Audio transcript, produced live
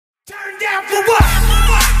down for what?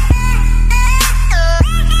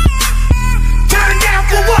 Turn down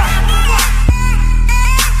for what?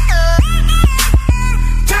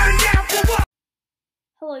 Turn down for what?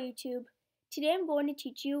 Hello YouTube. Today I'm going to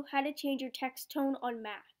teach you how to change your text tone on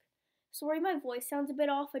Mac. Sorry my voice sounds a bit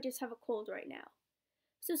off, I just have a cold right now.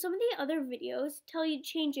 So some of the other videos tell you to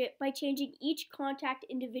change it by changing each contact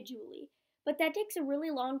individually, but that takes a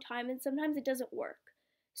really long time and sometimes it doesn't work.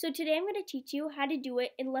 So today I'm going to teach you how to do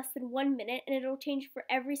it in less than 1 minute, and it'll change for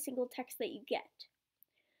every single text that you get.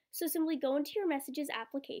 So simply go into your Messages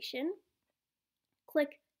application,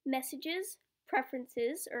 click Messages,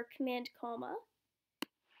 Preferences, or Command comma,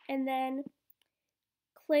 and then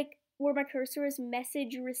click where my cursor is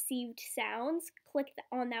Message Received Sounds. Click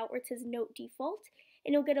on that where it says Note Default,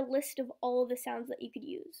 and you'll get a list of all of the sounds that you could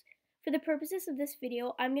use. For the purposes of this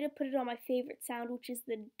video, I'm going to put it on my favorite sound, which is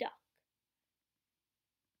the duck.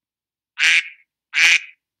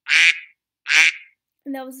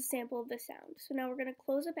 And that was a sample of the sound. So now we're going to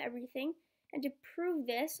close up everything, and to prove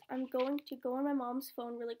this, I'm going to go on my mom's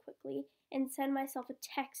phone really quickly and send myself a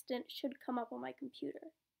text, and it should come up on my computer.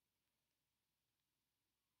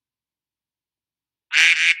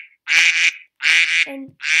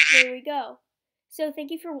 And there we go. So thank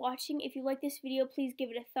you for watching. If you like this video, please give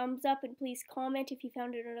it a thumbs up, and please comment if you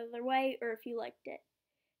found it another way or if you liked it.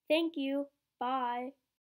 Thank you. Bye.